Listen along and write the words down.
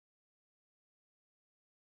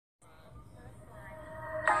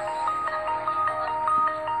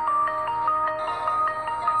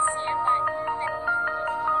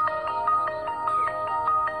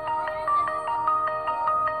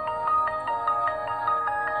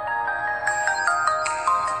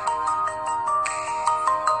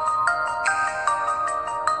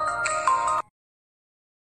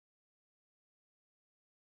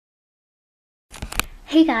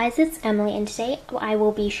Hey guys, it's Emily, and today I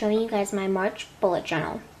will be showing you guys my March bullet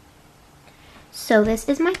journal. So this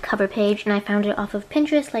is my cover page, and I found it off of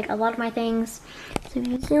Pinterest, like a lot of my things. So if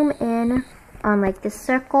you zoom in on like this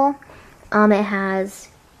circle, it has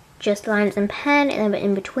just lines in pen, and then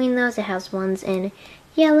in between those it has ones in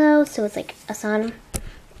yellow, so it's like a sun.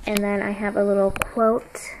 And then I have a little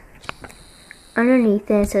quote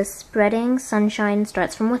underneath it. It says, "Spreading sunshine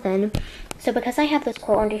starts from within." So because I have this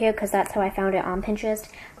quote under here, because that's how I found it on Pinterest,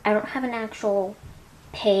 I don't have an actual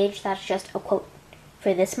page that's just a quote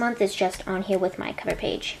for this month. It's just on here with my cover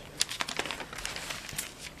page.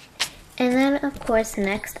 And then, of course,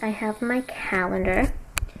 next I have my calendar.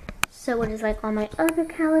 So it is like all my other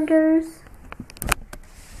calendars,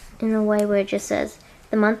 in a way where it just says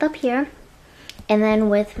the month up here. And then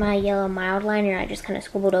with my yellow mild liner, I just kind of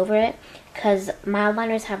scribbled over it, because mild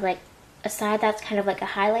liners have like a side that's kind of like a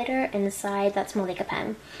highlighter and a side that's more like a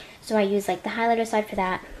pen. So I use like the highlighter side for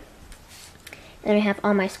that. Then I have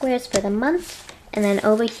all my squares for the month. And then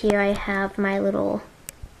over here I have my little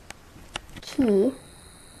key.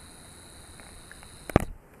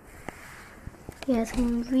 You guys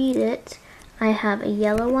can read it. I have a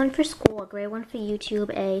yellow one for school, a gray one for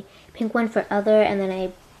YouTube, a pink one for other, and then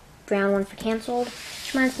a brown one for canceled.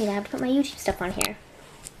 Which reminds me that I have to put my YouTube stuff on here.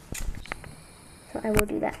 So I will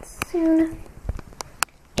do that soon.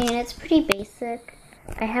 And it's pretty basic.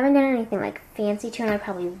 I haven't done anything like fancy to, and I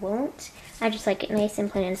probably won't. I just like it nice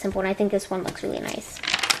and plain and simple, and I think this one looks really nice.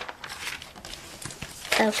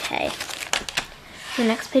 Okay. The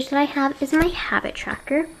next page that I have is my habit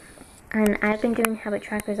tracker. And I've been doing habit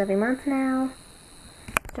trackers every month now,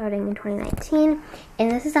 starting in 2019.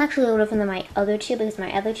 And this is actually a little different than my other two, because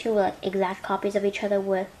my other two were like exact copies of each other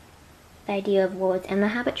with the idea of what was in the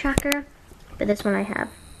habit tracker. But this one I have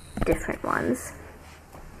different ones.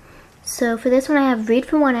 So for this one I have read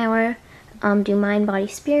for 1 hour, do mind, body,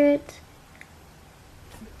 spirit.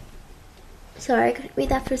 Sorry, I couldn't read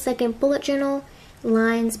that for a second. Bullet journal,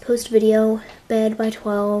 lines, post video, bed by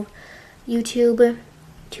 12, YouTube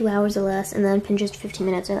 2 hours or less, and then Pinterest 15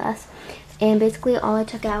 minutes or less. And basically all I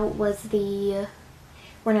took out was the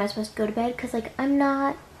when I was supposed to go to bed, because like I'm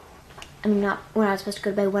not when I was supposed to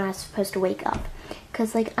go to bed, when I was supposed to wake up.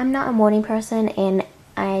 Because like I'm not a morning person, and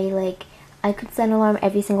I could set an alarm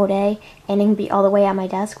every single day and it can be all the way at my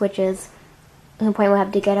desk, which is the point where I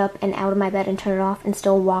have to get up and out of my bed and turn it off and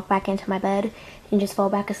still walk back into my bed and just fall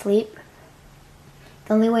back asleep.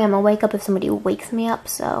 The only way I'm gonna wake up if somebody wakes me up,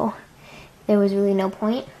 so there was really no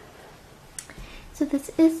point. So this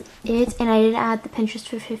is it, and I did add the Pinterest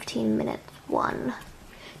for 15 minutes one.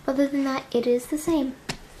 But other than that, it is the same.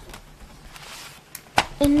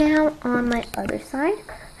 And now on my other side,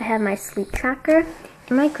 I have my sleep tracker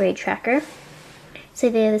and my grade tracker.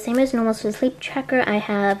 So they're the same as normal. So the sleep tracker, I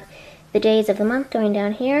have the days of the month going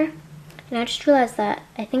down here. And I just realized that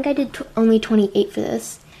I think I did only 28 for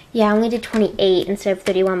this. Yeah, I only did 28 instead of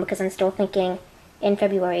 31 because I'm still thinking in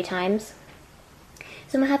February times.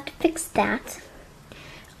 So I'm gonna have to fix that.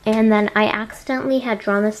 And then I accidentally had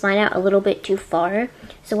drawn this line out a little bit too far.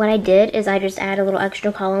 So what I did is I just add a little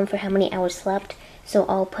extra column for how many hours slept. So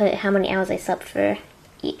I'll put how many hours I slept for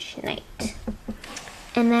each night.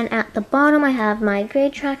 And then at the bottom I have my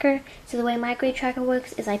grade tracker. So the way my grade tracker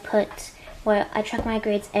works is I check my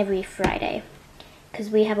grades every Friday, because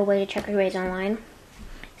we have a way to check our grades online.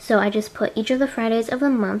 So I just put each of the Fridays of the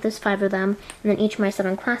month, there's 5 of them, and then each of my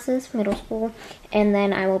 7 classes for middle school, and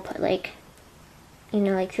then I will put like,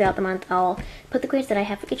 like throughout the month I'll put the grades that I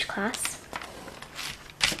have for each class.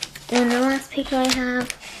 And the last page that I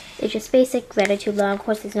have is just basic gratitude log. Of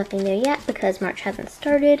course there's nothing there yet because March hasn't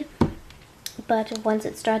started, but once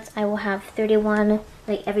it starts I will have 31,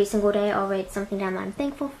 like every single day I'll write something down that I'm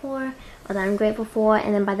thankful for or that I'm grateful for,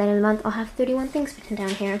 and then by the end of the month I'll have 31 things written down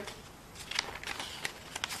here.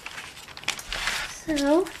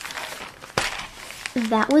 So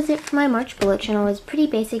that was it for my March bullet journal. It was pretty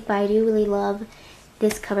basic, but I do really love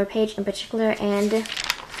this cover page in particular, and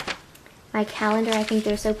my calendar. I think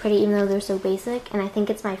they're so pretty even though they're so basic, and I think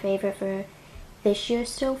it's my favorite for this year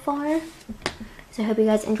so far. So I hope you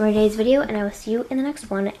guys enjoyed today's video, and I will see you in the next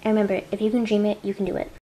one. And remember, if you can dream it, you can do it.